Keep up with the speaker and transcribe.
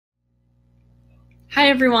Hi,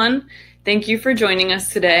 everyone. Thank you for joining us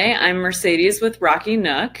today. I'm Mercedes with Rocky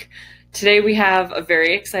Nook. Today we have a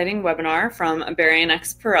very exciting webinar from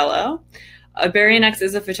Ibarionex Perello. Ibarionex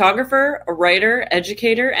is a photographer, a writer,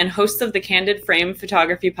 educator, and host of the Candid Frame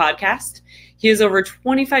Photography podcast. He has over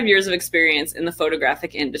 25 years of experience in the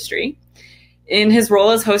photographic industry. In his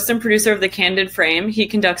role as host and producer of the Candid Frame, he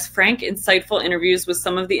conducts frank, insightful interviews with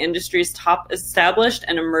some of the industry's top established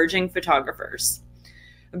and emerging photographers.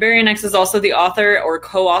 Ibarionex is also the author or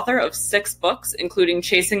co-author of 6 books, including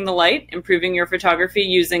Chasing the Light, Improving Your Photography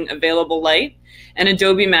Using Available Light, and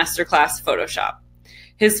Adobe Masterclass Photoshop.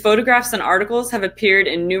 His photographs and articles have appeared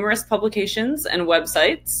in numerous publications and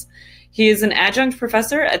websites. He is an adjunct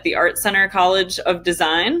professor at the Art Center College of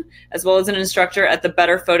Design, as well as an instructor at the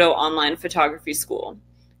Better Photo Online Photography School.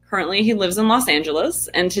 Currently, he lives in Los Angeles,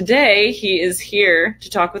 and today he is here to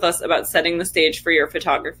talk with us about setting the stage for your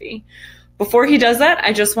photography. Before he does that,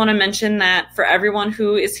 I just want to mention that for everyone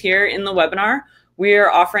who is here in the webinar, we are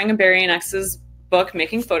offering Ibarionex's book,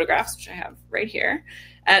 Making Photographs, which I have right here,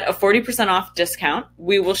 at a 40% off discount.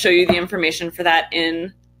 We will show you the information for that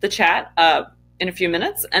in the chat in a few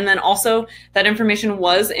minutes. And then also that information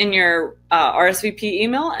was in your RSVP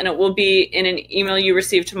email, and it will be in an email you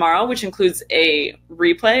receive tomorrow, which includes a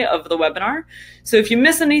replay of the webinar. So if you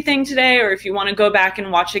miss anything today, or if you want to go back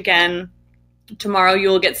and watch again, tomorrow you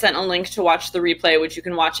will get sent a link to watch the replay, which you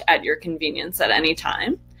can watch at your convenience at any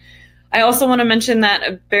time. I also want to mention that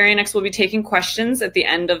Ibarionex will be taking questions at the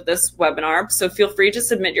end of this webinar, so feel free to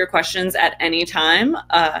submit your questions at any time,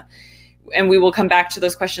 and we will come back to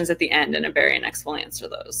those questions at the end, and Ibarionex will answer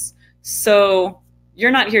those. So you're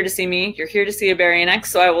not here to see me, you're here to see Ibarionex,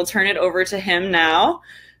 so I will turn it over to him now.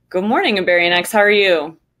 Good morning, Ibarionex. How are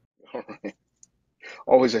you? All right.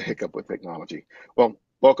 Always a hiccup with technology. Well,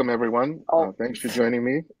 welcome everyone. Thanks for joining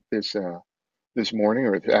me this morning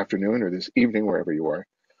or this afternoon or this evening, wherever you are.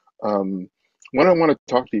 What I want to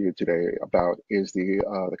talk to you today about is the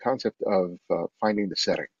concept of finding the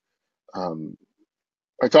setting.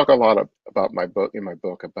 I talk a lot about in my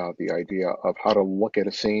book about the idea of how to look at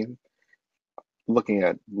a scene, looking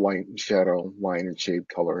at light and shadow, line and shade,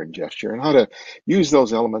 color and gesture, and how to use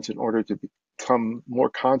those elements in order to become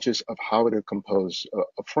more conscious of how to compose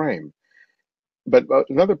a frame. But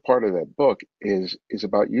another part of that book is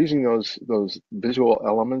about using those visual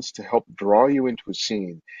elements to help draw you into a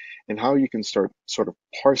scene and how you can start sort of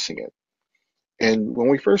parsing it. And when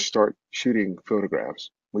we first start shooting photographs,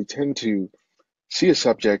 we tend to see a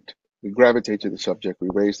subject, we gravitate to the subject, we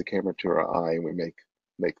raise the camera to our eye, and we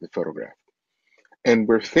make the photograph. And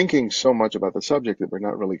we're thinking so much about the subject that we're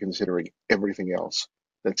not really considering everything else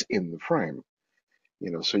that's in the frame.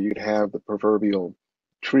 So you'd have the proverbial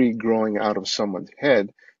tree growing out of someone's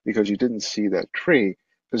head because you didn't see that tree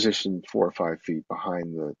positioned 4 or 5 feet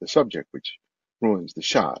behind the subject, which ruins the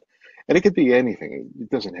shot. And it could be anything. It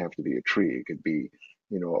doesn't have to be a tree. It could be,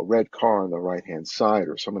 a red car on the right-hand side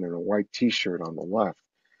or someone in a white t-shirt on the left.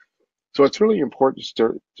 So it's really important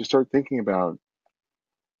to start thinking about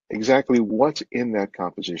exactly what's in that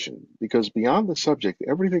composition, because beyond the subject,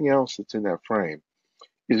 everything else that's in that frame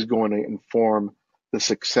is going to inform the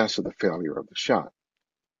success or the failure of the shot.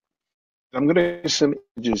 I'm going to use some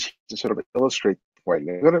images to sort of illustrate the point.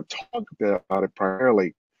 I'm going to talk about it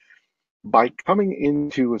primarily by coming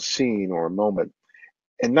into a scene or a moment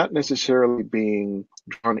and not necessarily being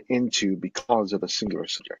drawn into because of a singular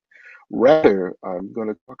subject. Rather, I'm going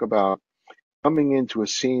to talk about coming into a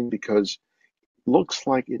scene because it looks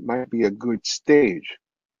like it might be a good stage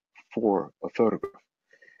for a photograph.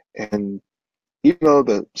 And even though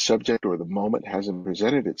the subject or the moment hasn't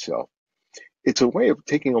presented itself, it's a way of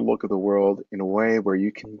taking a look at the world in a way where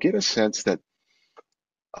you can get a sense that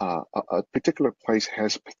a particular place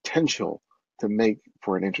has potential to make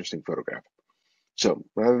for an interesting photograph. So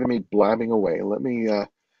rather than me blabbing away, let me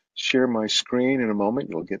share my screen in a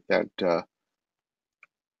moment. You'll get that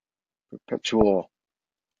perpetual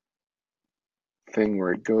thing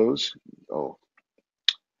where it goes. Oh,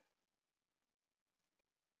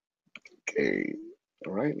 okay.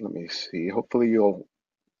 All right, let me see. Hopefully you'll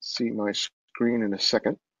see my screen in a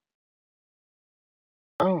second.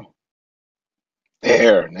 Oh,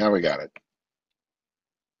 there, now we got it.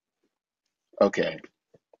 Okay.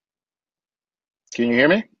 Can you hear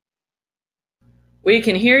me? We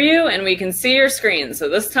can hear you and we can see your screen. So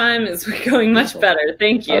this time is going much better.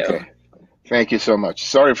 Thank you. Okay. Thank you so much.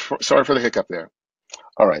 Sorry for the hiccup there.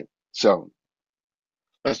 All right. So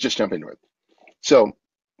let's just jump into it. So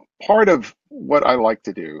part of what I like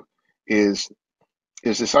to do is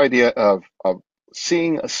this idea of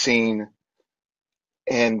seeing a scene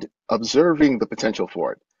and observing the potential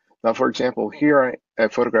for it. Now, for example, here I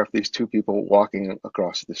photographed these two people walking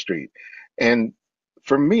across the street. And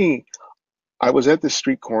for me, I was at the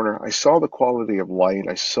street corner. I saw the quality of light.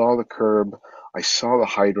 I saw the curb. I saw the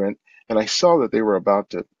hydrant, and I saw that they were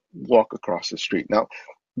about to walk across the street. Now,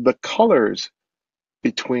 the colors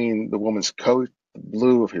between the woman's coat, the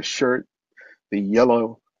blue of his shirt, the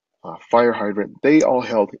yellow fire hydrant, they all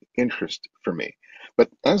held interest for me. But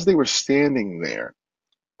as they were standing there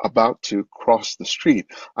about to cross the street,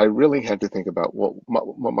 I really had to think about what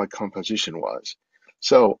my composition was.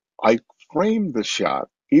 So I framed the shot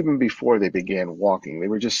even before they began walking. They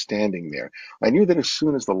were just standing there. I knew that as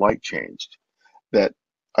soon as the light changed, that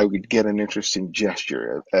I would get an interesting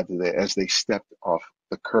gesture as they stepped off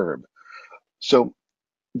the curb. So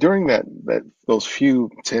during those few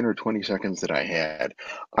 10 or 20 seconds that I had,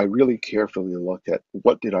 I really carefully looked at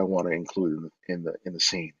what did I want to include in the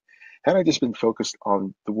scene. Had I just been focused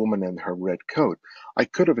on the woman in her red coat, I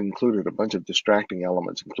could have included a bunch of distracting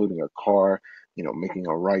elements, including a car, making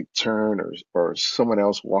a right turn, or someone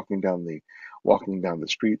else walking down the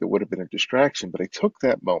street that would have been a distraction. But I took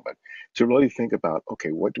that moment to really think about, okay,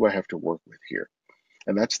 what do I have to work with here?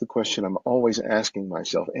 And that's the question I'm always asking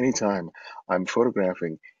myself anytime I'm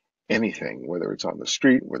photographing anything, whether it's on the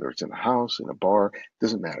street, whether it's in a house, in a bar,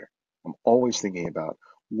 doesn't matter. I'm always thinking about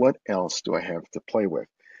what else do I have to play with?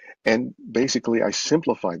 And basically, I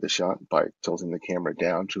simplified the shot by tilting the camera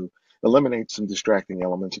down to eliminate some distracting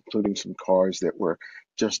elements, including some cars that were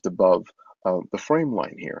just above the frame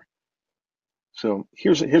line here. So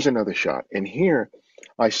here's another shot. And here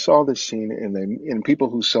I saw this scene, and people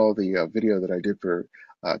who saw the video that I did for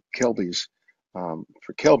Kelby's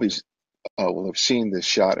will have seen this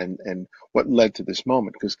shot and what led to this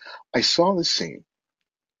moment, because I saw this scene,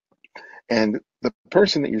 and the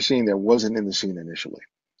person that you're seeing there wasn't in the scene initially.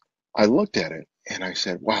 I looked at it and I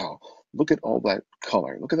said, wow, look at all that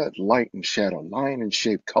color. Look at that light and shadow, line and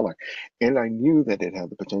shape color. And I knew that it had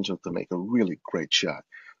the potential to make a really great shot.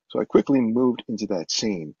 So I quickly moved into that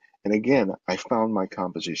scene. And again, I found my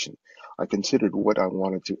composition. I considered what I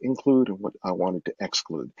wanted to include and what I wanted to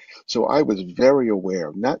exclude. So I was very aware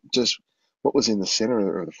of not just what was in the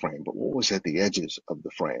center of the frame, but what was at the edges of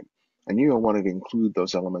the frame. I knew I wanted to include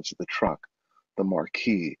those elements of the truck, the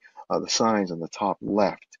marquee, the signs on the top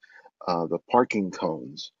left, the parking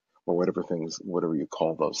cones, or whatever you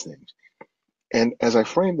call those things. And as I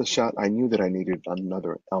framed the shot, I knew that I needed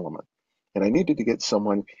another element. And I needed to get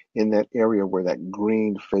someone in that area where that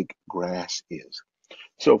green fake grass is.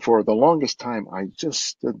 So for the longest time, I just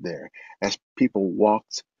stood there as people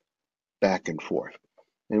walked back and forth.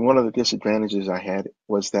 And one of the disadvantages I had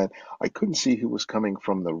was that I couldn't see who was coming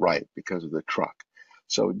from the right because of the truck.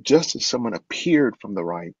 So just as someone appeared from the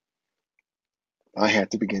right, I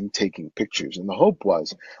had to begin taking pictures. And the hope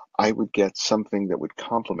was I would get something that would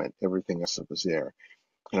complement everything else that was there.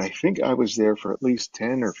 And I think I was there for at least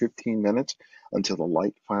 10 or 15 minutes until the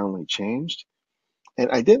light finally changed. And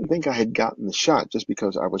I didn't think I had gotten the shot just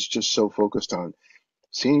because I was just so focused on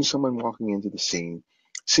seeing someone walking into the scene,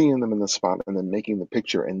 seeing them in the spot, and then making the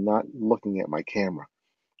picture and not looking at my camera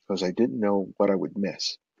because I didn't know what I would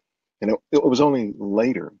miss. And it was only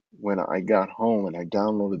later when I got home and I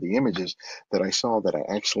downloaded the images that I saw that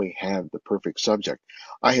I actually had the perfect subject.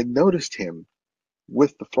 I had noticed him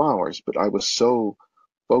with the flowers, but I was so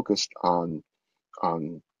focused on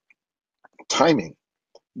timing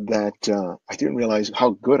that I didn't realize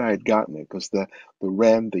how good I had gotten it, because the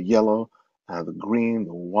red, the yellow, the green,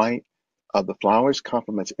 the white of the flowers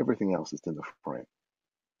complements everything else that's in the frame.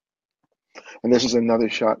 And this is another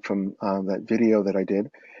shot from that video that I did.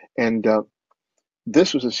 And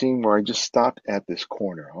this was a scene where I just stopped at this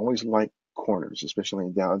corner. I always like corners, especially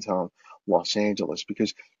in downtown Los Angeles,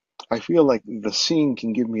 because I feel like the scene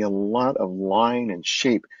can give me a lot of line and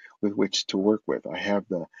shape with which to work with. I have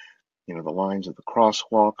the lines of the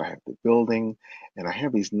crosswalk, I have the building, and I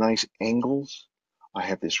have these nice angles. I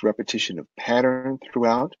have this repetition of pattern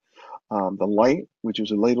throughout. The light, which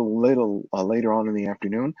was a little later on in the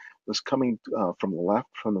afternoon, was coming from the left,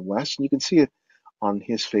 from the west, and you can see it on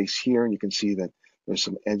his face here, and you can see that there's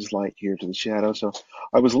some edge light here to the shadow. So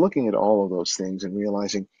I was looking at all of those things and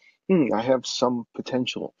realizing, I have some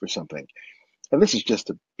potential for something. And this is just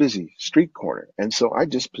a busy street corner. And so I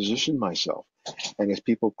just positioned myself. And as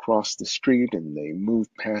people crossed the street and they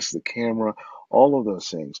moved past the camera, all of those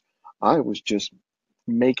things, I was just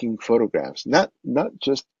making photographs, not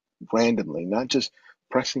just randomly, not just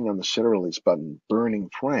pressing on the shutter release button, burning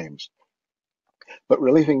frames, but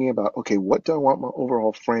really thinking about, okay, what do I want my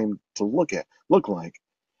overall frame to look like?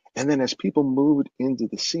 And then as people moved into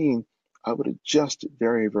the scene, I would adjust it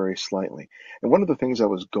very, very slightly. And one of the things I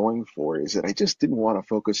was going for is that I just didn't want to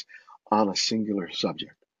focus on a singular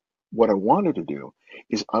subject. What I wanted to do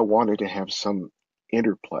is I wanted to have some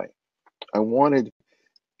interplay. I wanted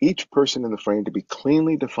each person in the frame to be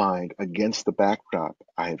cleanly defined against the backdrop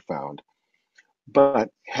I had found, but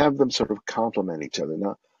have them sort of complement each other.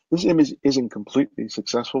 Now, this image isn't completely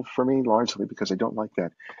successful for me, largely because I don't like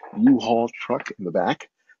that U-Haul truck in the back.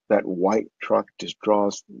 That white truck just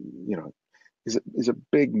draws, is a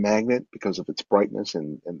big magnet because of its brightness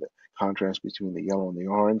and the contrast between the yellow and the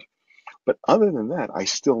orange. But other than that, I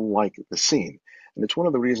still like the scene. And it's one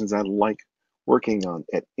of the reasons I like working on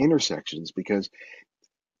at intersections, because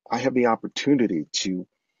I have the opportunity to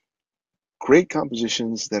create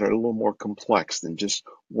compositions that are a little more complex than just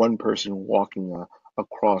one person walking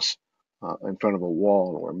across in front of a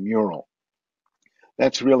wall or a mural.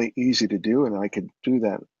 That's really easy to do, and I could do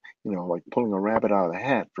that, like pulling a rabbit out of the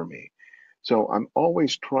hat for me. So I'm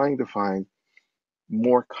always trying to find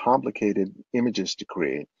more complicated images to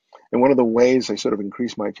create. And one of the ways I sort of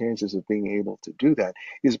increase my chances of being able to do that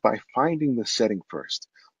is by finding the setting first,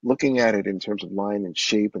 looking at it in terms of line and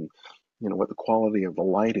shape and what the quality of the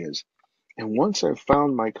light is. And once I've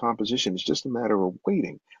found my composition, it's just a matter of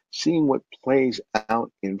waiting, seeing what plays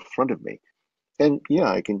out in front of me. And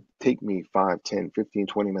yeah, it can take me 5, 10, 15,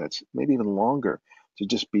 20 minutes, maybe even longer, to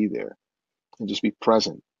just be there and just be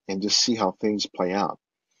present and just see how things play out.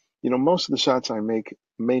 Most of the shots I make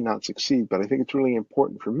may not succeed, but I think it's really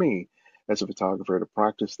important for me as a photographer to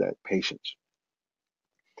practice that patience.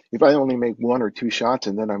 If I only make 1 or 2 shots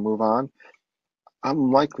and then I move on,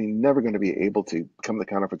 I'm likely never going to be able to become the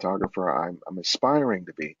kind of photographer I'm aspiring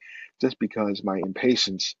to be, just because my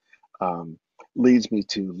impatience um, leads me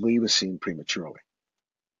to leave a scene prematurely.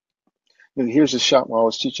 Here's a shot while I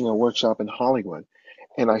was teaching a workshop in Hollywood,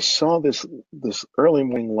 and I saw this early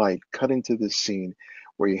morning light cut into this scene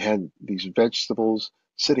where you had these vegetables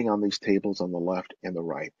sitting on these tables on the left and the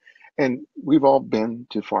right. And we've all been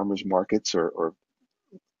to farmers markets or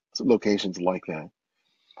locations like that.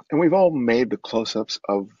 And we've all made the close-ups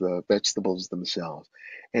of the vegetables themselves.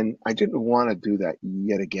 And I didn't want to do that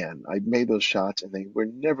yet again. I made those shots and they were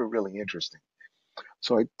never really interesting.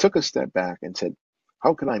 So I took a step back and said,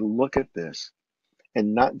 how can I look at this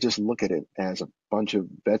and not just look at it as a bunch of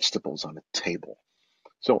vegetables on a table?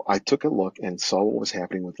 So I took a look and saw what was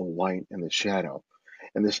happening with the light and the shadow.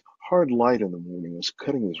 And this hard light in the morning was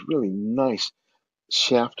cutting this really nice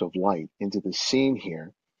shaft of light into the scene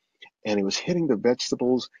here. And it was hitting the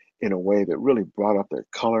vegetables in a way that really brought up their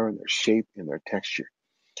color and their shape and their texture.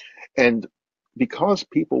 And because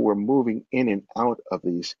people were moving in and out of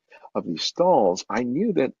these stalls, I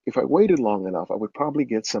knew that if I waited long enough, I would probably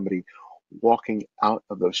get somebody walking out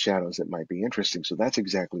of those shadows that might be interesting. So that's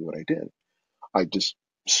exactly what I did. I just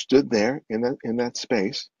stood there in that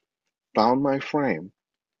space, found my frame,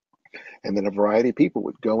 and then a variety of people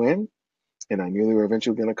would go in, and I knew they were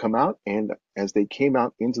eventually going to come out. And as they came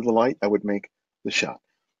out into the light, I would make the shot.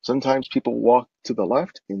 Sometimes people walked to the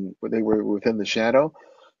left and they were within the shadow.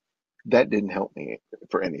 That didn't help me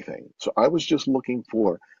for anything. So I was just looking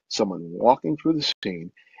for someone walking through the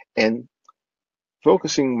scene and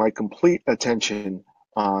focusing my complete attention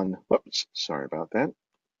on, whoops, sorry about that,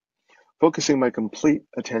 focusing my complete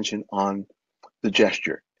attention on the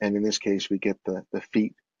gesture. And in this case, we get the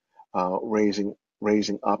feet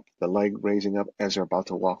raising up, the leg raising up as they're about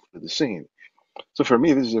to walk through the scene. So for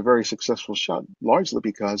me, this is a very successful shot, largely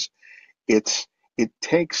because it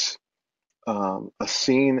takes a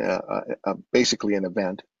scene, basically an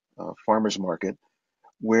event, farmer's market,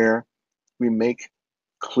 where we make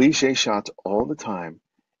cliche shots all the time,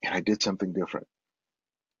 and I did something different.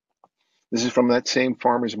 This is from that same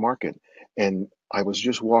farmer's market, and I was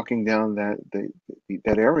just walking down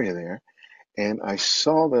that area there, and I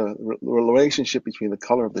saw the relationship between the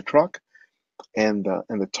color of the truck and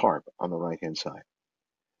the tarp on the right hand side.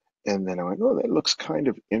 And then I went, oh, that looks kind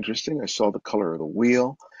of interesting. I saw the color of the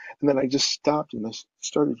wheel. And then I just stopped and I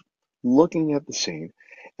started looking at the scene.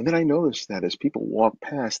 And then I noticed that as people walked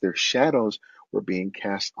past, their shadows were being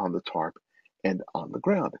cast on the tarp and on the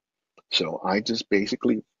ground. So I just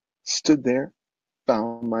basically stood there,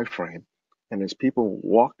 found my frame. And as people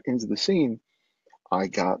walked into the scene, I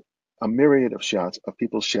got a myriad of shots of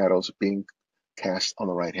people's shadows being cast on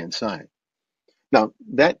the right hand side. Now,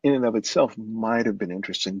 that in and of itself might have been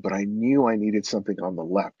interesting, but I knew I needed something on the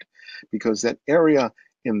left because that area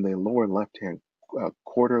in the lower left-hand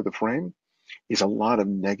quarter of the frame is a lot of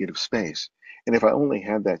negative space. And if I only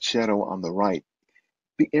had that shadow on the right,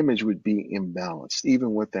 the image would be imbalanced,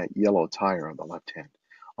 even with that yellow tire on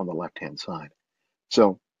the left-hand side.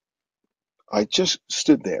 So I just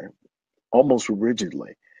stood there almost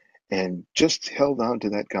rigidly and just held on to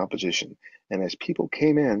that composition. And as people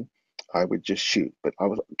came in, I would just shoot. But I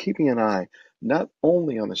was keeping an eye not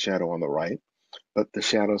only on the shadow on the right, but the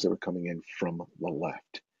shadows that were coming in from the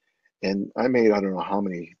left. And I made, I don't know how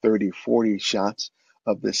many, 30, 40 shots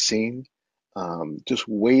of this scene, just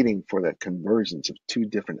waiting for that convergence of two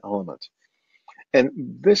different elements. And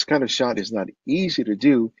this kind of shot is not easy to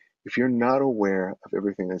do if you're not aware of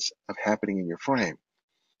everything that's happening in your frame.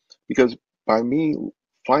 Because by me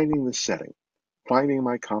finding the setting, finding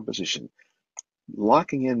my composition,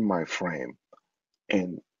 locking in my frame,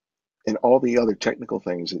 and all the other technical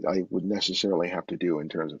things that I would necessarily have to do in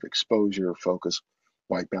terms of exposure, focus,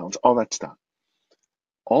 white balance, all that stuff.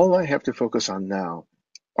 All I have to focus on now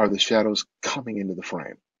are the shadows coming into the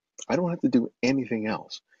frame. I don't have to do anything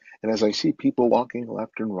else. And as I see people walking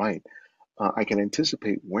left and right, I can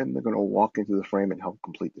anticipate when they're going to walk into the frame and help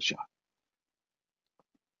complete the shot.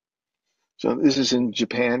 So this is in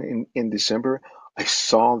Japan in December. I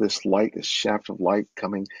saw this light, this shaft of light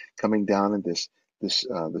coming down in this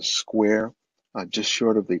square just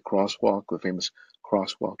short of the crosswalk, the famous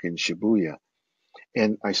crosswalk in Shibuya.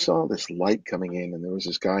 And I saw this light coming in, and there was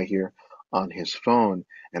this guy here on his phone,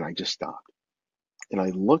 and I just stopped. And I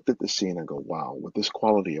looked at the scene and go, wow, with this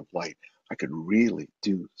quality of light, I could really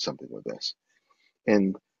do something with this.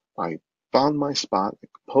 And I found my spot, I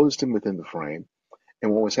posed him within the frame.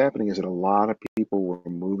 And what was happening is that a lot of people were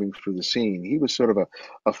moving through the scene. He was sort of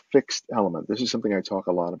a fixed element. This is something I talk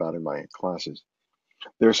a lot about in my classes.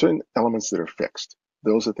 There are certain elements that are fixed.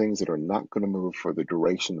 Those are things that are not going to move for the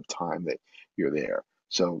duration of time that you're there.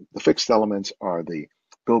 So the fixed elements are the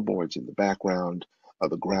billboards in the background,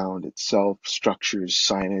 the ground itself, structures,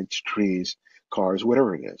 signage, trees, cars,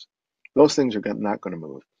 whatever it is. Those things are not going to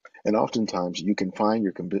move. And oftentimes you can find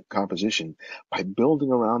your composition by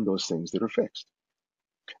building around those things that are fixed.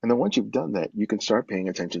 And then once you've done that, you can start paying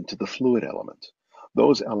attention to the fluid elements.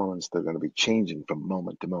 Those elements that are going to be changing from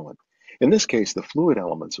moment to moment. In this case, the fluid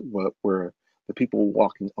elements were the people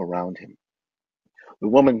walking around him. The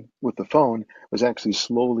woman with the phone was actually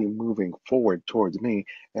slowly moving forward towards me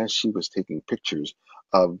as she was taking pictures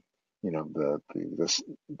of, the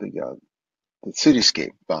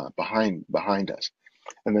cityscape behind us.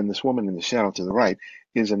 And then this woman in the shadow to the right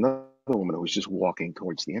is another woman who was just walking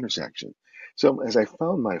towards the intersection. So as I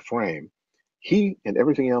found my frame, he and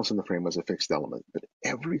everything else in the frame was a fixed element, but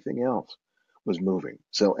everything else was moving.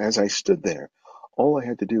 So as I stood there, all I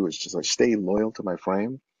had to do was just like stay loyal to my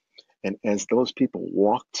frame. And as those people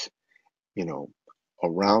walked, you know,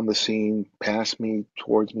 around the scene, past me,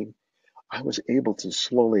 towards me, I was able to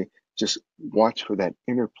slowly just watch for that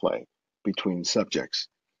interplay between subjects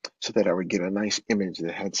so that I would get a nice image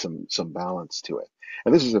that had some balance to it.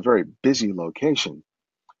 And this is a very busy location,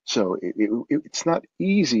 so it's not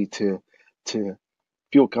easy to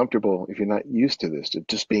feel comfortable if you're not used to this, to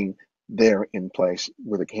just being there in place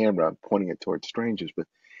with a camera pointing it towards strangers. But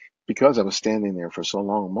because I was standing there for so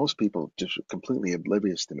long, most people just were completely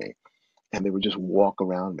oblivious to me, and they would just walk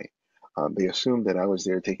around me. They assumed that I was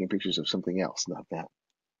there taking pictures of something else, not that.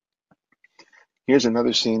 Here's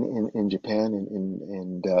another scene in Japan,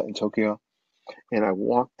 in Tokyo, and I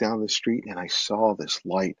walked down the street and I saw this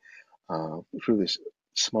light through this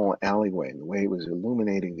small alleyway, and the way it was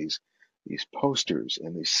illuminating these posters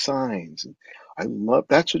and these signs. And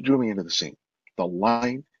that's what drew me into the scene, the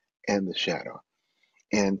light and the shadow.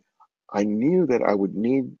 And I knew that I would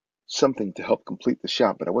need something to help complete the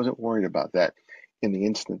shot, but I wasn't worried about that in the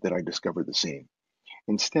instant that I discovered the scene.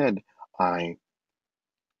 Instead, I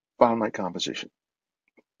found my composition.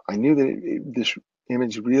 I knew that this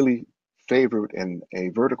image really favored a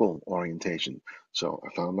vertical orientation. So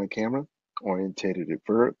I found my camera, orientated it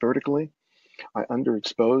vertically. I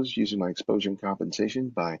underexposed using my exposure and compensation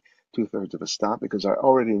by 2/3 of a stop because I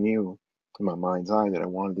already knew in my mind's eye that I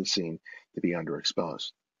wanted the scene to be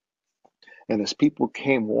underexposed. And as people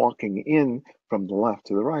came walking in from the left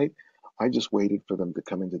to the right, I just waited for them to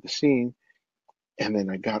come into the scene. And then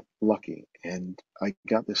I got lucky and I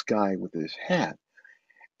got this guy with his hat.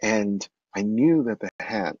 And I knew that the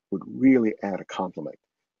hat would really add a compliment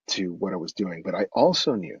to what I was doing. But I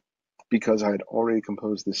also knew, because I had already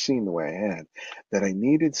composed the scene the way I had, that I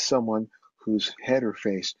needed someone whose head or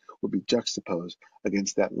face would be juxtaposed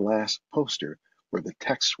against that last poster where the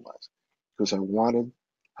text was. Because I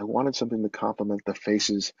wanted something to complement the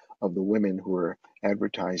faces of the women who were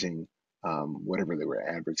advertising whatever they were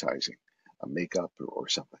advertising, makeup or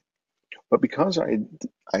something. But because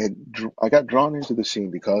I got drawn into the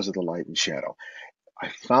scene because of the light and shadow, I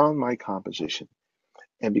found my composition,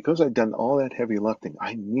 and because I'd done all that heavy lifting,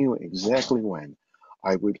 I knew exactly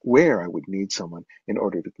where I would need someone in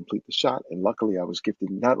order to complete the shot. And luckily, I was gifted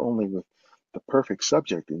not only with the perfect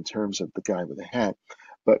subject in terms of the guy with the hat,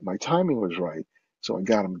 but my timing was right, so I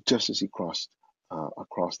got him just as he crossed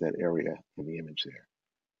across that area in the image there.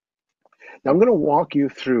 Now I'm going to walk you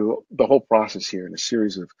through the whole process here in a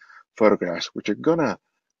series of photographs, which are going to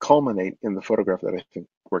culminate in the photograph that I think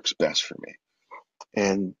works best for me.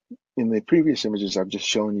 And in the previous images, I've just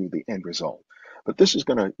shown you the end result. But this is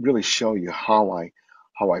going to really show you how I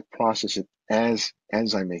process it as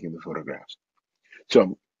I'm making the photographs.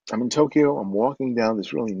 So I'm in Tokyo. I'm walking down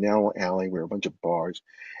this really narrow alley where a bunch of bars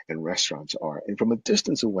and restaurants are. And from a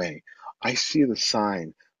distance away, I see the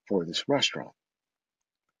sign for this restaurant.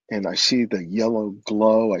 And I see the yellow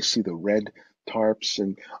glow. I see the red tarps.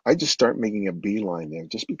 And I just start making a beeline there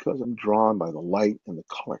just because I'm drawn by the light and the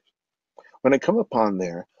color. When I come upon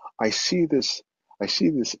there, I see this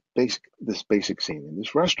basic scene. And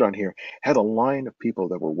this restaurant here had a line of people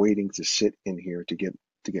that were waiting to sit in here to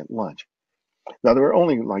get lunch. Now there were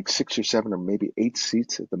only like 6 or 7 or maybe 8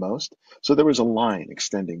 seats at the most, so there was a line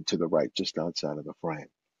extending to the right just outside of the frame.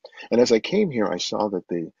 And as I came here, I saw that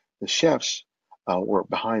the chefs were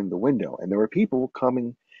behind the window, and there were people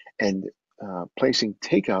coming and placing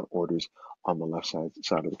takeout orders on the left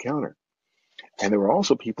side of the counter. And there were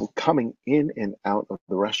also people coming in and out of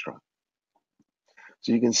the restaurant.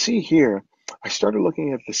 So you can see here, I started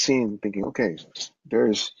looking at the scene thinking, okay,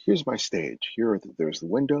 here's my stage. There's the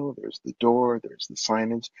window, there's the door, there's the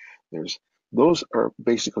signage, those are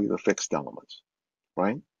basically the fixed elements,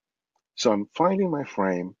 right? So I'm finding my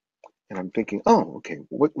frame and I'm thinking, oh, okay,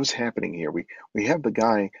 what was happening here? We have the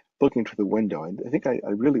guy looking through the window, and I think I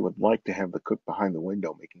really would like to have the cook behind the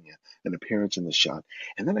window making an appearance in the shot.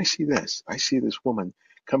 And then I see this. I see this woman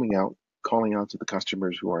coming out, calling out to the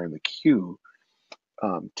customers who are in the queue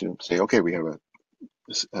to say, okay, we have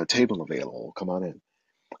a table available. Come on in.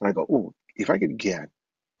 And I go, oh, if I could get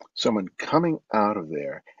someone coming out of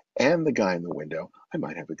there and the guy in the window, I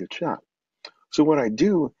might have a good shot. So what I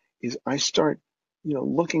do is I start,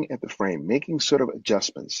 looking at the frame, making sort of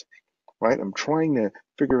adjustments, right? I'm trying to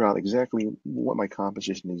figure out exactly what my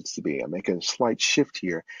composition needs to be. I make a slight shift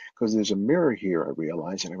here because there's a mirror here, I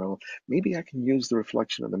realize, and I go, maybe I can use the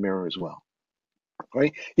reflection of the mirror as well,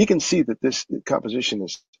 right? You can see that this composition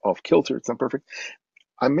is off kilter. It's not perfect.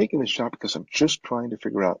 I'm making this shot because I'm just trying to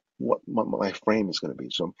figure out what my frame is going to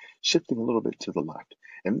be. So I'm shifting a little bit to the left.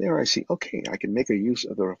 And there I see, okay, I can make a use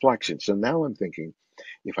of the reflection. So now I'm thinking,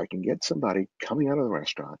 if I can get somebody coming out of the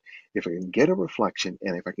restaurant, if I can get a reflection,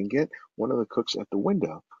 and if I can get one of the cooks at the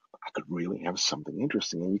window, I could really have something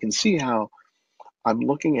interesting. And you can see how I'm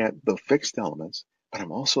looking at the fixed elements, but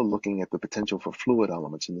I'm also looking at the potential for fluid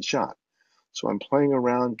elements in the shot. So I'm playing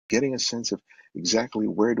around, getting a sense of exactly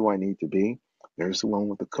where do I need to be. There's the one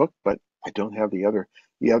with the cook, but I don't have the other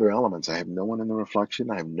elements. I have no one in the reflection.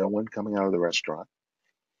 I have no one coming out of the restaurant.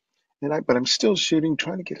 But I'm still shooting,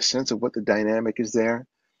 trying to get a sense of what the dynamic is there.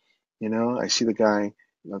 I see the guy,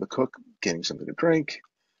 the cook getting something to drink.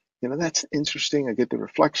 That's interesting. I get the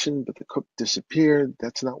reflection, but the cook disappeared.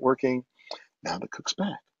 That's not working. Now the cook's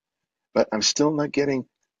back, but I'm still not getting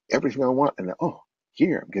everything I want. And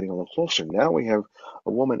here I'm getting a little closer. Now we have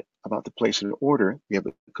a woman about to place an order. We have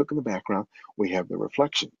the cook in the background. We have the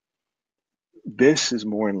reflection. This is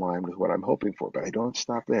more in line with what I'm hoping for, but I don't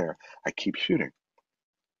stop there. I keep shooting,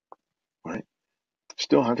 right?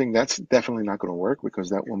 Still hunting. That's definitely not going to work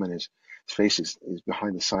because that woman's face is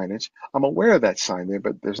behind the signage. I'm aware of that sign there,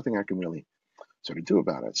 but there's nothing I can really sort of do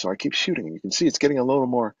about it. So I keep shooting, and you can see it's getting a little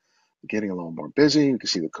more busy. You can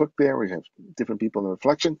see the cook there. We have different people in the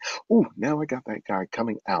reflection. Ooh, now I got that guy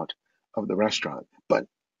coming out of the restaurant, but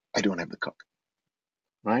I don't have the cook,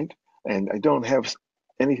 right? And I don't have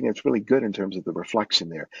anything that's really good in terms of the reflection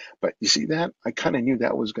there. But you see that? I kind of knew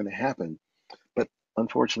that was going to happen, but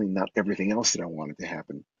unfortunately, not everything else that I wanted to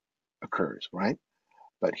happen occurs, right?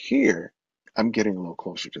 But here, I'm getting a little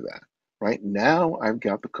closer to that, right? Now I've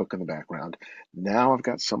got the cook in the background. Now I've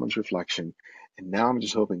got someone's reflection. And now I'm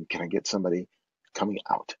just hoping, can I get somebody coming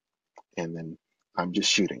out? And then I'm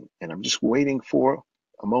just shooting. And I'm just waiting for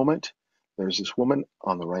a moment. There's this woman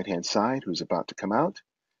on the right-hand side who's about to come out.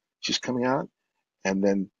 She's coming out. And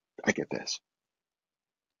then I get this.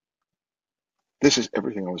 This is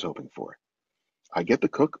everything I was hoping for. I get the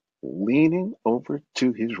cook leaning over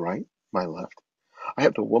to his right, my left. I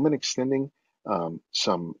have the woman extending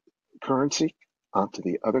some currency onto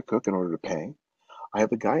the other cook in order to pay. I have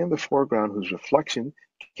the guy in the foreground whose reflection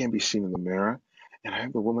can be seen in the mirror, and I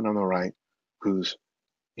have the woman on the right who's,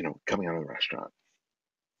 coming out of the restaurant.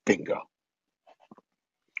 Bingo.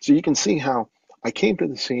 So you can see how I came to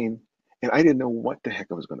the scene and I didn't know what the heck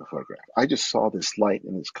I was going to photograph. I just saw this light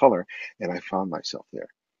and this color, and I found myself there.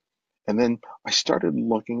 And then I started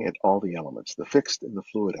looking at all the elements, the fixed and the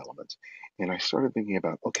fluid elements. And I started thinking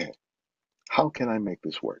about, okay, how can I make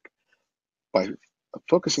this work? By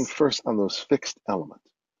focusing first on those fixed elements,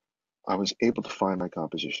 I was able to find my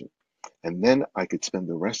composition. And then I could spend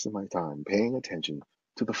the rest of my time paying attention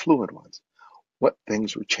to the fluid ones, what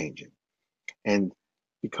things were changing. And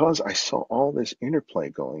because I saw all this interplay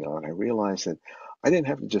going on, I realized that I didn't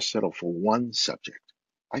have to just settle for one subject.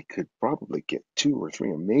 I could probably get two or three,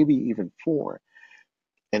 or maybe even four.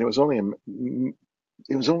 And it was only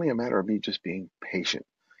a matter of me just being patient,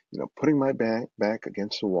 putting my back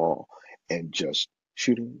against the wall and just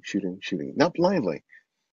shooting, shooting, shooting, not blindly,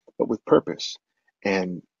 but with purpose.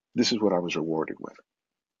 And this is what I was rewarded with.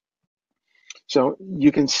 So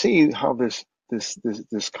you can see how this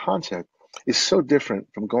concept is so different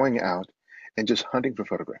from going out and just hunting for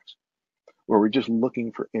photographs, where we're just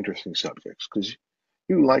looking for interesting subjects, because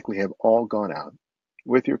you likely have all gone out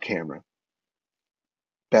with your camera,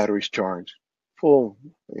 batteries charged, full,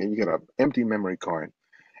 and you got an empty memory card,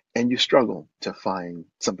 and you struggle to find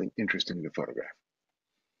something interesting to photograph.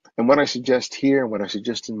 And what I suggest here, and what I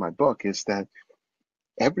suggest in my book, is that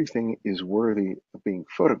everything is worthy of being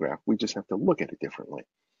photographed. We just have to look at it differently.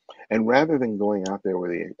 And rather than going out there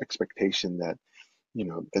with the expectation that,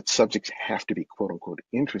 that subjects have to be quote unquote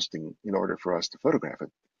interesting in order for us to photograph it,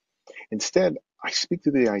 instead, I speak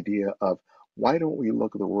to the idea of, why don't we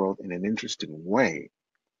look at the world in an interesting way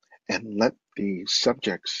and let the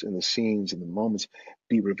subjects and the scenes and the moments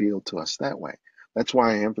be revealed to us that way? That's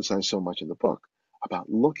why I emphasize so much in the book about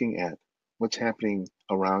looking at what's happening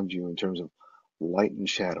around you in terms of light and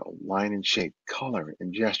shadow, line and shape, color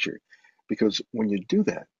and gesture. Because when you do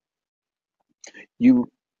that, you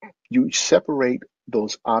separate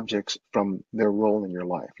those objects from their role in your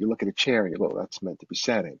life. You look at a chair and you go, that's meant to be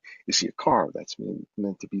sat in. You see a car, that's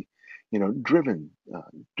meant to be, driven.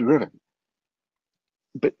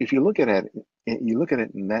 But if you look at it,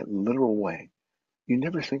 in that literal way, you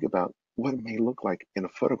never think about what it may look like in a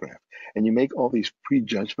photograph. And you make all these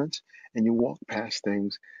prejudgments and you walk past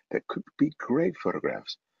things that could be great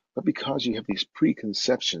photographs. But because you have these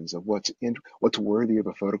preconceptions of what's worthy of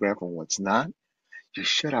a photograph and what's not, you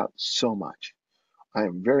shut out so much. I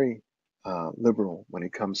am very liberal when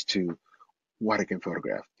it comes to what I can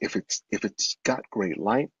photograph. If it's got great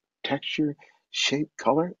light, texture, shape,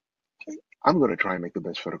 color, I'm going to try and make the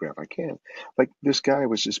best photograph I can. Like this guy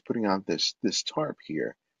was just putting on this tarp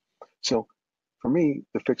here. So for me,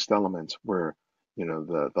 the fixed elements were,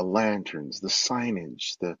 the lanterns, the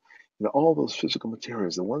signage, all those physical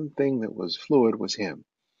materials. The one thing that was fluid was him.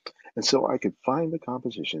 And so I could find the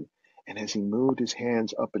composition, and as he moved his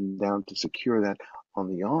hands up and down to secure that on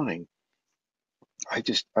the awning, I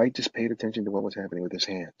just paid attention to what was happening with his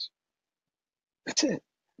hands. That's it.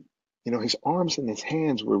 His arms and his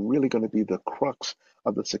hands were really going to be the crux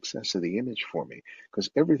of the success of the image for me, because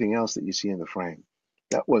everything else that you see in the frame,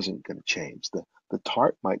 that wasn't going to change. The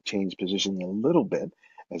tarp might change position a little bit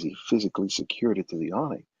as he physically secured it to the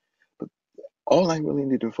awning, but all I really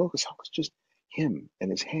needed to focus on was just him and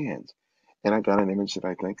his hands. And I got an image that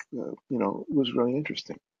I think, was really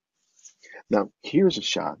interesting. Now, here's a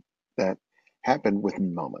shot that happened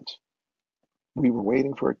within moments. We were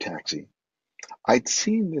waiting for a taxi. I'd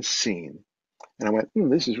seen this scene and I went,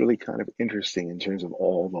 this is really kind of interesting in terms of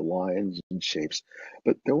all the lines and shapes,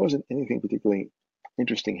 but there wasn't anything particularly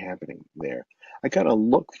interesting happening there. I kind of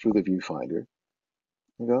looked through the viewfinder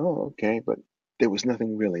and go, oh, okay, but there was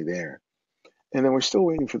nothing really there. And then we're still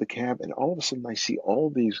waiting for the cab, and all of a sudden I see all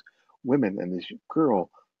these women and this girl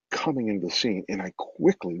coming into the scene, and I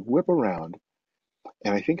quickly whip around,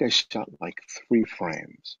 and I think I shot like 3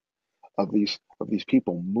 frames of these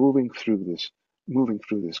people moving through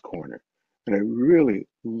this corner. And I really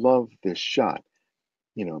love this shot,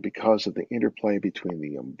 because of the interplay between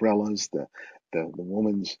the umbrellas, the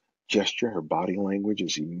woman's gesture, her body language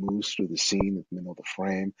as he moves through the scene in the middle of the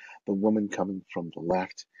frame, the woman coming from the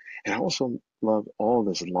left. And I also love all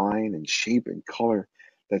this line and shape and color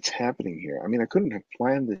that's happening here. I mean, I couldn't have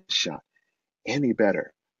planned this shot any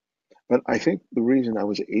better. But I think the reason I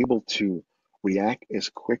was able to react as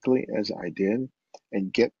quickly as I did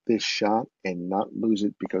and get this shot and not lose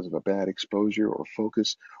it because of a bad exposure or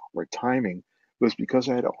focus or timing was because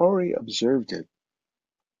I had already observed it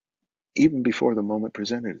even before the moment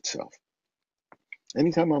presented itself.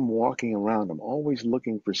 Anytime I'm walking around, I'm always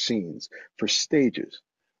looking for scenes, for stages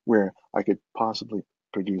where I could possibly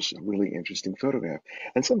produce a really interesting photograph.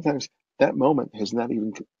 And sometimes that moment has not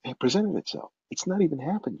even presented itself. It's not even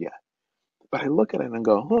happened yet. But I look at it and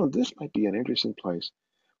go, oh, this might be an interesting place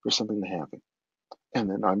for something to happen. And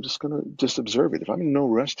then I'm just going to just observe it. If I'm in no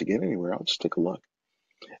rush to get anywhere, I'll just take a look.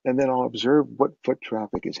 And then I'll observe what foot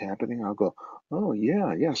traffic is happening. I'll go, oh,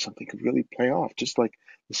 yeah, yeah, something could really play off, just like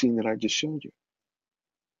the scene that I just showed you.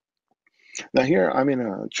 Now, here I'm in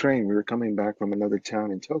a train. We were coming back from another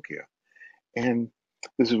town in Tokyo. And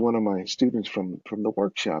this is one of my students from the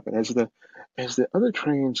workshop. And as the other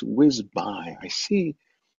trains whiz by, I see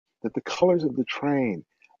that the colors of the train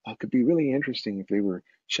could be really interesting if they were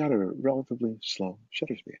shot at a relatively slow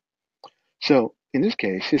shutter speed. So in this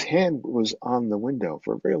case, his hand was on the window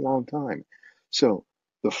for a very long time. So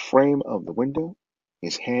the frame of the window,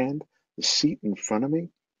 his hand, the seat in front of me,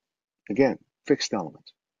 again, fixed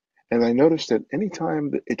elements. And I noticed that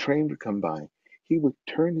anytime that a train would come by, he would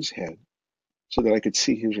turn his head so that I could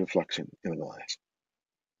see his reflection in the glass.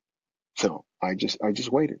 So I just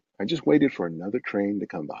waited. I just waited for another train to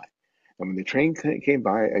come by. And when the train came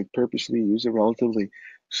by, I purposely used a relatively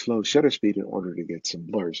slow shutter speed in order to get some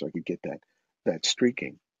blur so I could get that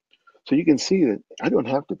streaking. So you can see that I don't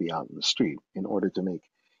have to be out in the street in order to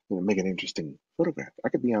make an interesting photograph. I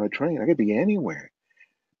could be on a train. I could be anywhere.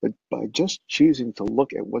 But by just choosing to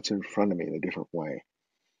look at what's in front of me in a different way,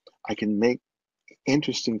 I can make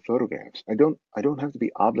interesting photographs. I don't have to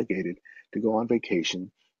be obligated to go on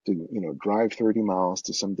vacation, to drive 30 miles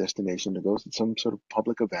to some destination, to go to some sort of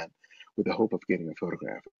public event with the hope of getting a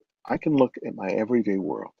photograph. I can look at my everyday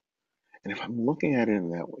world, and if I'm looking at it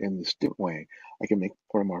in this different way, I can make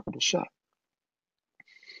a remarkable shot.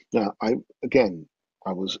 Now, I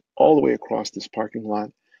was all the way across this parking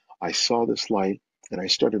lot. I saw this light, and I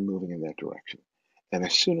started moving in that direction. And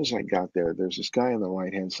as soon as I got there, there's this guy on the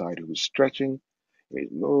right-hand side who was stretching. He's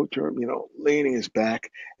leaning his back,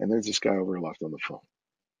 and there's this guy over left on the phone.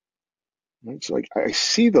 Right? So I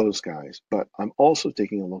see those guys, but I'm also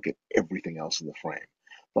taking a look at everything else in the frame.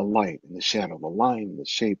 The light and the shadow, the line, the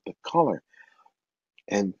shape, the color.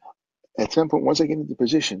 And at some point, once I get into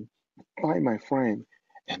position, I find my frame,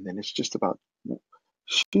 and then it's just about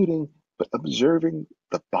shooting, but observing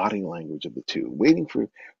the body language of the two, waiting for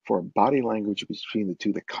a body language between the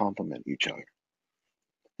two that complement each other.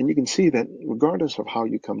 And you can see that regardless of how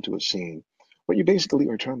you come to a scene, what you basically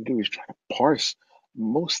are trying to do is try to parse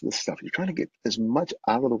most of the stuff. You're trying to get as much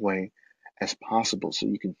out of the way as possible so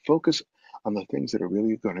you can focus on the things that are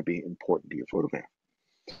really going to be important to your photograph.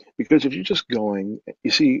 Because if you're just going, you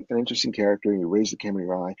see an interesting character, you raise the camera in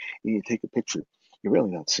your eye, and you take a picture, you're really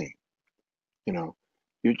not seeing. You know,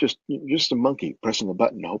 you're just a monkey pressing a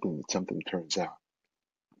button hoping that something turns out.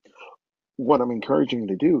 What I'm encouraging you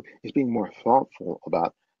to do is being more thoughtful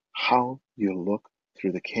about how you look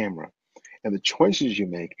through the camera and the choices you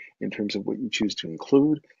make in terms of what you choose to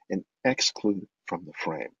include and exclude from the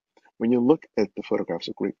frame. When you look at the photographs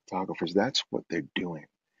of great photographers, that's what they're doing.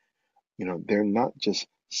 They're not just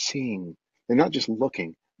seeing, they're not just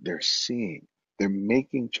looking, they're seeing. They're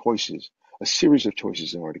making choices, a series of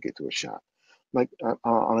choices in order to get to a shot. Like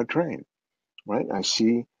on a train, right? I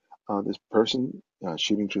see this person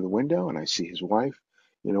shooting through the window, and I see his wife,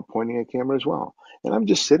 pointing a camera as well. And I'm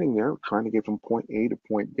just sitting there trying to get from point A to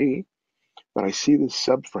point B, but I see this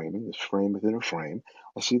subframing, this frame within a frame.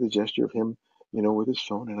 I see the gesture of him, with his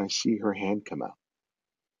phone, and I see her hand come out.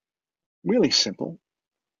 Really simple,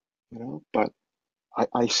 but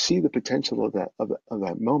I see the potential of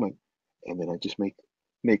that moment, and then I just make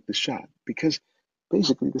the shot because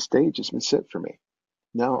basically the stage has been set for me.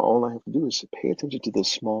 Now all I have to do is pay attention to the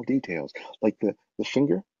small details, like the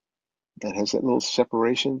finger that has that little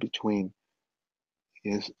separation between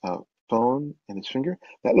his phone and his finger.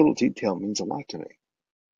 That little detail means a lot to me.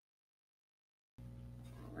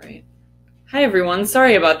 Right. Hi, everyone.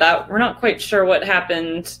 Sorry about that. We're not quite sure what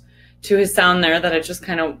happened to his sound there, that it just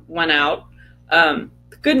kind of went out. The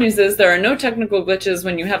good news is there are no technical glitches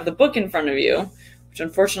when you have the book in front of you, which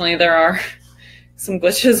unfortunately there are some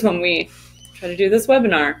glitches when we try to do this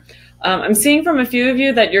webinar. I'm seeing from a few of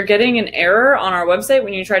you that you're getting an error on our website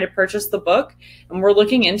when you try to purchase the book, and we're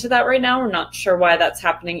looking into that right now. We're not sure why that's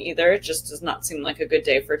happening either. It just does not seem like a good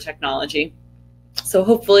day for technology. So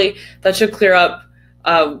hopefully that should clear up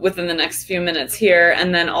within the next few minutes here.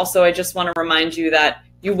 And then also I just want to remind you that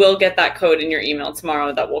you will get that code in your email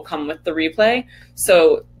tomorrow that will come with the replay.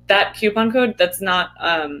 So that coupon code, that's not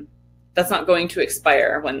going to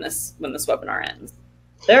expire when this webinar ends.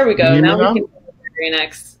 There we go. Now we can go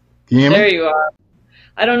next. There you are.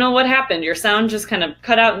 I don't know what happened. Your sound just kind of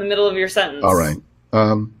cut out in the middle of your sentence. All right.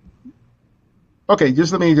 Okay,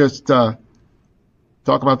 just let me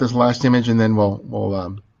talk about this last image, and then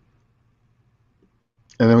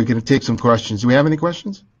and then we can take some questions. Do we have any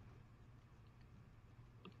questions?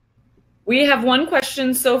 We have one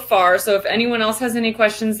question so far, so if anyone else has any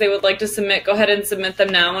questions they would like to submit, go ahead and submit them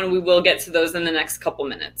now, and we will get to those in the next couple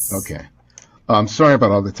minutes. Okay. I'm sorry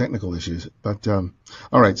about all the technical issues, but all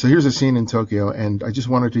right. So here's a scene in Tokyo, and I just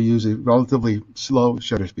wanted to use a relatively slow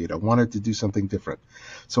shutter speed. I wanted to do something different.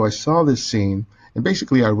 So I saw this scene, and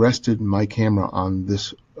basically I rested my camera on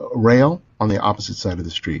this rail on the opposite side of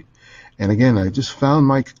the street. And again, I just found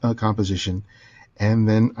my composition, and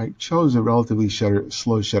then I chose a relatively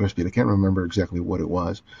slow shutter speed. I can't remember exactly what it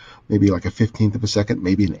was, maybe like a 15th of a second,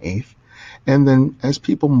 maybe an eighth. And then as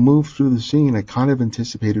people moved through the scene, I kind of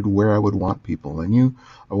anticipated where I would want people. I knew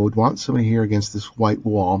I would want somebody here against this white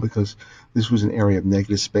wall because this was an area of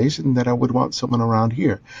negative space, and that I would want someone around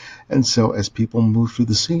here. And so as people moved through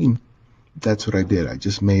the scene, that's what I did. I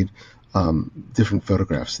just made different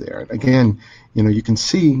photographs there. Again, you can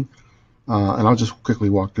see, and I'll just quickly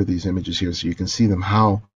walk through these images here so you can see them,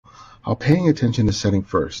 how paying attention to setting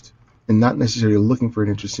first and not necessarily looking for an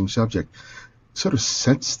interesting subject sort of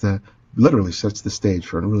literally sets the stage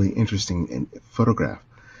for a really interesting photograph.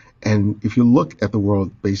 And if you look at the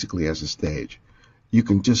world basically as a stage, you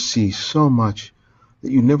can just see so much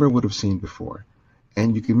that you never would have seen before.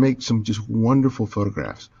 And you can make some just wonderful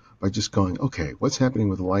photographs by just going, okay, what's happening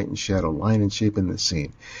with light and shadow, line and shape in this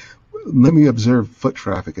scene? Let me observe foot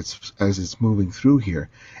traffic as it's moving through here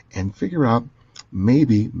and figure out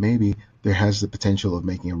maybe there has the potential of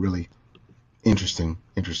making a really interesting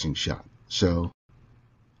shot. So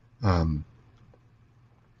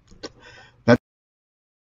that.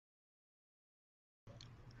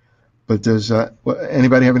 But does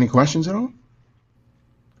anybody have any questions at all?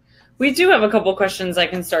 We do have a couple questions I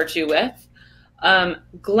can start you with.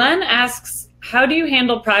 Glenn asks, how do you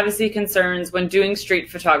handle privacy concerns when doing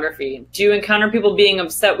street photography? Do you encounter people being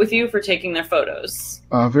upset with you for taking their photos?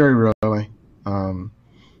 Very rarely.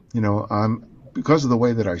 Because of the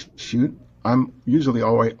way that I shoot, I'm usually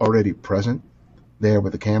already present there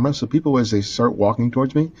with the camera. So people, as they start walking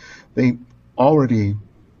towards me, they already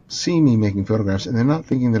see me making photographs, and they're not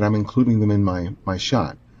thinking that I'm including them in my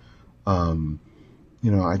shot. I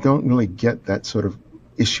don't really get that sort of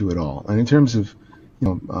issue at all. And in terms of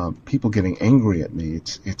people getting angry at me,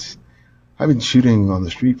 it's I've been shooting on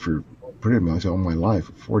the street for pretty much all my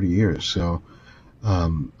life, 40 years. So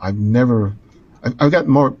I've got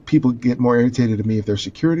more people get more irritated at me if they're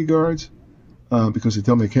security guards because they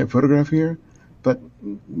tell me I can't photograph here, but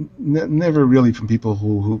never really from people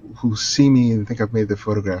who see me and think I've made the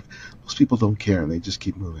photograph. Most people don't care, and they just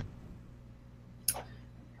keep moving.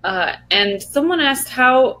 And someone asked,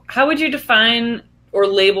 how would you define or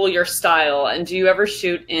label your style, and do you ever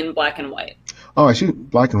shoot in black and white? Oh, I shoot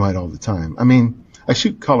black and white all the time. I mean, I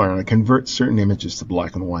shoot color, and I convert certain images to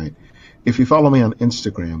black and white. If you follow me on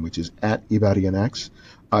Instagram, which is at Ibarionex,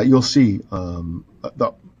 you'll see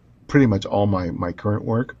pretty much all my current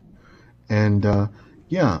work. And I'll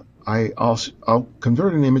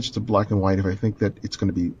convert an image to black and white if I think that it's going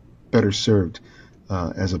to be better served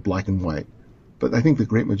as a black and white. But I think the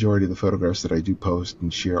great majority of the photographs that I do post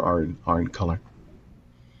and share are in color.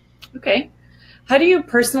 Okay. How do you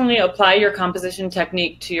personally apply your composition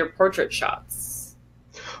technique to your portrait shots?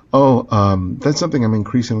 Oh, that's something I'm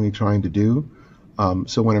increasingly trying to do.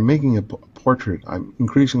 So when I'm making a portrait, I'm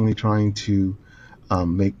increasingly trying to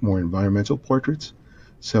make more environmental portraits.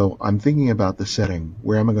 So I'm thinking about the setting.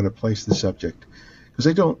 Where am I going to place the subject? Because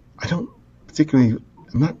I'm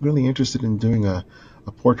not really interested in doing a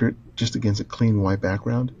portrait just against a clean white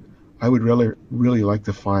background. I would really like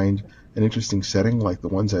to find an interesting setting like the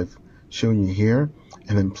ones I've shown you here,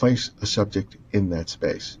 and then place a subject in that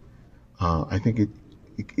space. I think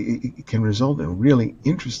it can result in a really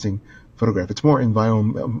interesting photograph. It's more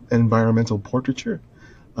environmental portraiture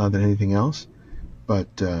than anything else,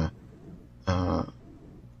 but I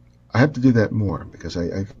have to do that more because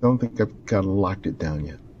I don't think I've got locked it down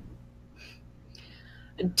yet.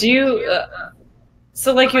 Do you,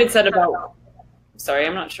 so like you had said about, sorry,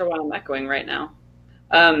 I'm not sure why I'm echoing right now.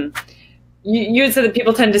 You had said that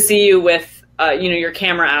people tend to see you with, your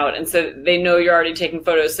camera out, and so they know you're already taking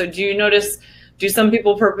photos. So do you notice, do some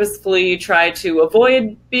people purposefully try to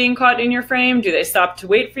avoid being caught in your frame? Do they stop to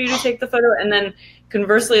wait for you to take the photo? And then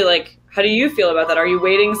conversely, like, how do you feel about that? Are you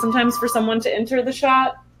waiting sometimes for someone to enter the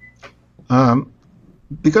shot?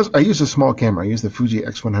 Because I use a small camera, I use the Fuji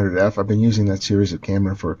X100F. I've been using that series of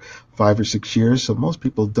camera for 5 or 6 years, so most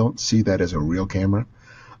people don't see that as a real camera.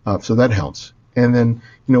 So that helps. And then,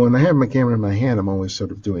 when I have my camera in my hand, I'm always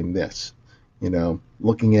sort of doing this,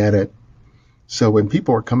 looking at it. So when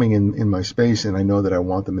people are coming in my space and I know that I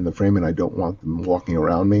want them in the frame and I don't want them walking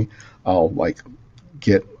around me, I'll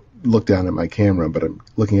look down at my camera, but I'm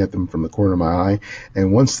looking at them from the corner of my eye.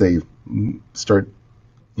 And once they start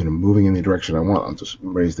moving in the direction I want, I'll just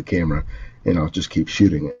raise the camera and I'll just keep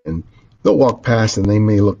shooting. And they'll walk past and they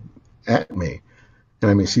may look at me,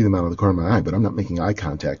 and I may see them out of the corner of my eye, but I'm not making eye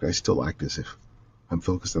contact. I still act as if I'm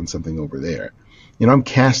focused on something over there. I'm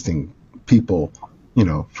casting people,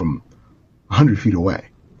 from 100 feet away,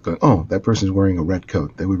 going, oh, that person's wearing a red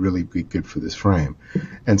coat. They would really be good for this frame.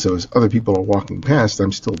 And so as other people are walking past,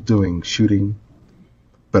 I'm still doing shooting,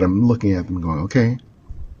 but I'm looking at them going, okay,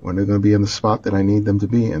 when are they going to be in the spot that I need them to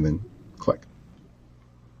be? And then click.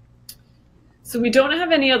 So we don't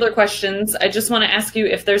have any other questions. I just want to ask you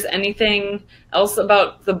if there's anything else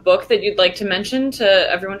about the book that you'd like to mention to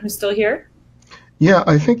everyone who's still here. Yeah,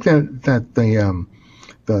 I think that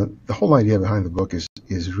the whole idea behind the book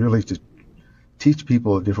is really to teach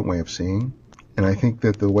people a different way of seeing. And I think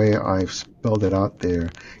that the way I've spelled it out there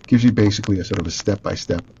gives you basically a sort of a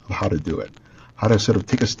step-by-step of how to do it, how to sort of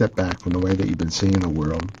take a step back from the way that you've been seeing the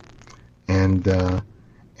world, and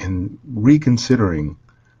reconsidering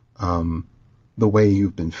the way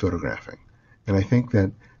you've been photographing. And I think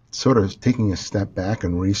that sort of taking a step back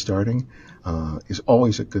and restarting is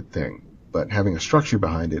always a good thing, but having a structure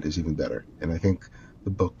behind it is even better. And I think the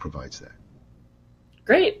book provides that.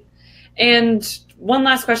 Great. And one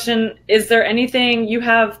last question, is there anything you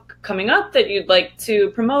have coming up that you'd like to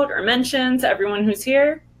promote or mention to everyone who's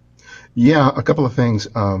here? Yeah, a couple of things.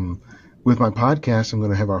 With my podcast, I'm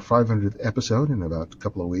going to have our 500th episode in about a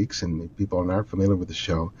couple of weeks, and if people are not familiar with the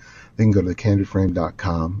show, they can go to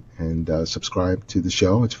thecandidframe.com and subscribe to the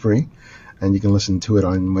show. It's free, and you can listen to it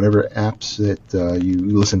on whatever apps that you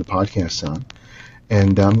listen to podcasts on.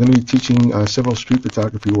 And I'm going to be teaching several street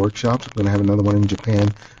photography workshops. I'm going to have another one in Japan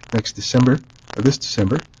this December.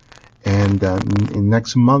 And in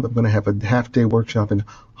next month, I'm going to have a half-day workshop in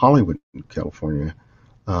Hollywood, California,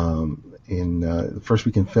 in the first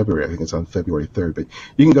week in February. I think it's on February 3rd. But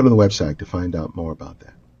you can go to the website to find out more about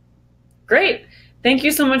that. Great. Thank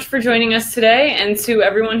you so much for joining us today. And to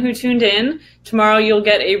everyone who tuned in, tomorrow you'll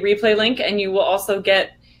get a replay link, and you will also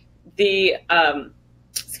get the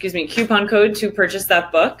coupon code to purchase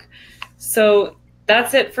that book. So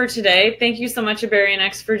that's it for today. Thank you so much,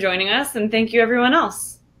 Ibarionex, for joining us, and thank you everyone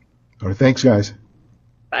else. All right, thanks, guys.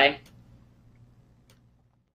 Bye.